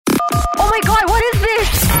my god, what is this?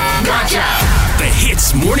 Gotcha! The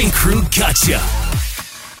Hits Morning Crew Gotcha.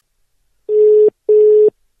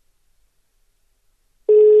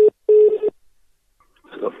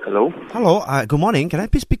 Hello? Hello, good morning. Can I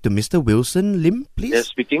please speak to Mr. Wilson Lim, please? Yes,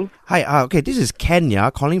 speaking. Hi, okay, this is Kenya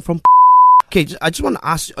calling from... Okay, I just want to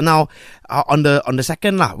ask now, on the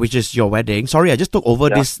second lah, which is your wedding. Sorry, I just took over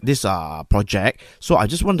this project, so I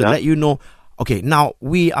just want to let you know. Okay, now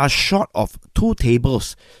we are short of 2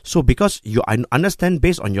 tables. So because I understand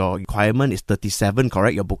based on your requirement is 37,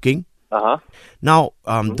 correct? Your booking. Now,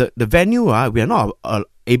 the venue, we are not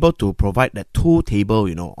able to provide that 2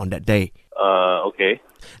 table, on that day. Okay.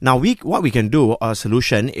 Now, what we can do, a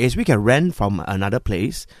solution, is we can rent from another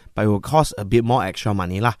place, but it will cost a bit more extra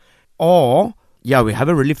money lah. Or, we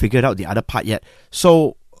haven't really figured out the other part yet.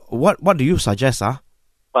 So, what do you suggest,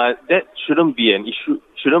 But that shouldn't be an issue,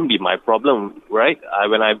 shouldn't be my problem, right?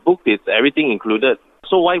 When I booked it, everything included.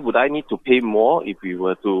 So why would I need to pay more if we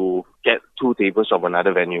were to get 2 tables from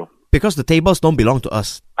another venue? Because the tables don't belong to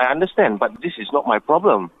us. I understand, but this is not my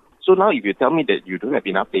problem. So now if you tell me that you don't have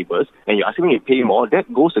enough tables and you're asking me to pay more, that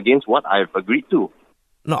goes against what I've agreed to.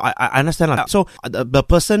 No, I understand. So the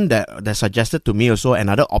person that suggested to me also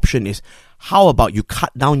another option is, how about you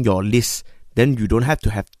cut down your list? Then you don't have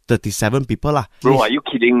to have 37 people lah. Bro, are you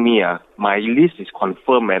kidding me? My list is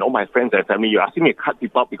confirmed, man. All my friends and family, you're asking me to cut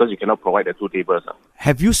people up because you cannot provide the 2 tables.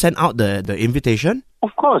 Have you sent out the invitation?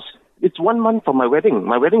 Of course. It's 1 month for my wedding.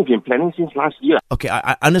 My wedding's been planning since last year. Okay,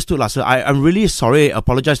 I understood lah, sir. I'm really sorry. I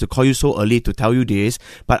apologize to call you so early to tell you this.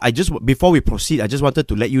 But before we proceed, I just wanted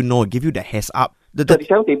to let you know, give you the heads up. The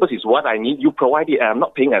 37 tables is what I need. You provide it and I'm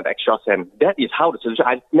not paying an extra cent. That is how the solution.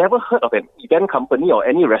 I've never heard of an event company or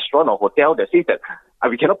any restaurant or hotel that says that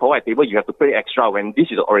we cannot provide a table, you have to pay extra when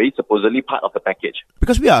this is already supposedly part of the package.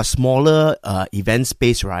 Because we are a smaller event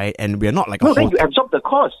space, right? And we're not like a hotel. Then you absorb the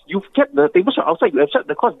cost. You've kept the tables from outside, you absorb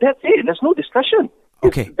the cost. That's it. There's no discussion.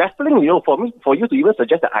 Okay. It's baffling, for you to even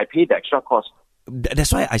suggest that I pay the extra cost.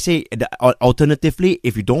 That's why I say, alternatively,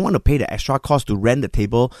 if you don't want to pay the extra cost to rent the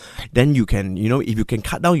table, then you can, if you can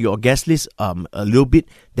cut down your guest list a little bit,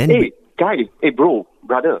 then... Hey,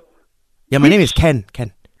 brother. Yeah, my name is Ken.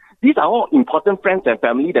 These are all important friends and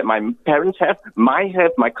family that my parents have,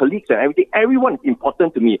 my colleagues and everything. Everyone is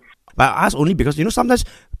important to me. But I ask only because, sometimes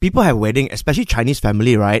people have wedding, especially Chinese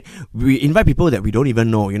family, right? We invite people that we don't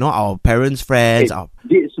even know, our parents, friends.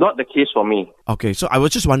 It's not the case for me. Okay, so I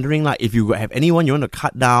was just wondering, like, if you have anyone you want to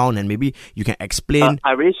cut down and maybe you can explain.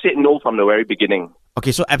 I already said no from the very beginning.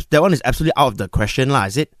 Okay, so that one is absolutely out of the question, lah,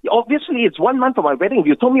 is it? Obviously, it's 1 month for my wedding. If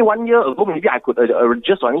you told me 1 year ago, maybe I could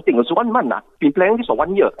adjust or anything. It's 1 month. I've been planning this for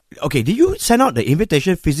 1 year. Okay, did you send out the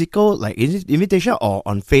invitation physical, like, is it invitation or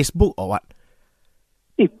on Facebook or what?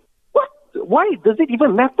 What? Why does it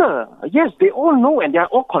even matter? Yes, they all know and they are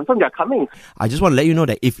all confirmed they are coming. I just want to let you know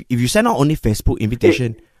that if you send out only Facebook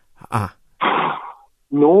invitation...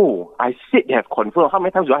 No, I said they have confirmed. How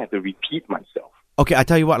many times do I have to repeat myself? Okay, I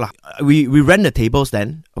tell you what lah. We rent the tables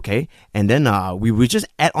then, okay, and then we just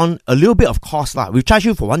add on a little bit of cost lah. We charge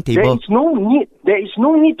you for 1 table. There is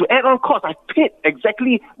no need to add on cost. I paid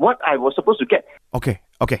exactly what I was supposed to get. Okay.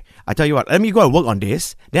 I tell you what. Let me go and work on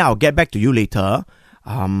this. Then I'll get back to you later.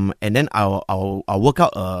 And then I'll work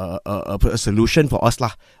out a solution for us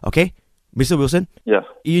lah. Okay, Mr. Wilson. Yeah.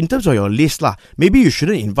 In terms of your list lah, maybe you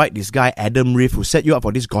shouldn't invite this guy Adam Riff who set you up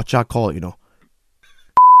for this gotcha call.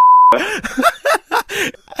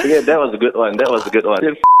 Yeah, that was a good one.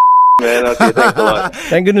 Man, okay, thanks a lot.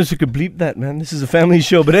 Thank goodness you could bleep that, man. This is a family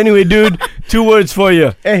show. But anyway, dude, 2 words for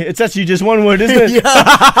you. Hey, it's actually just 1 word, isn't it?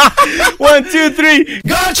 Yeah. 1, 2, 3.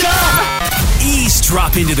 Gotcha!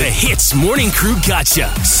 Eavesdrop into the Hits Morning Crew Gotcha.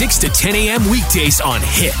 6 to 10 a.m. weekdays on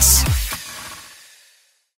Hits.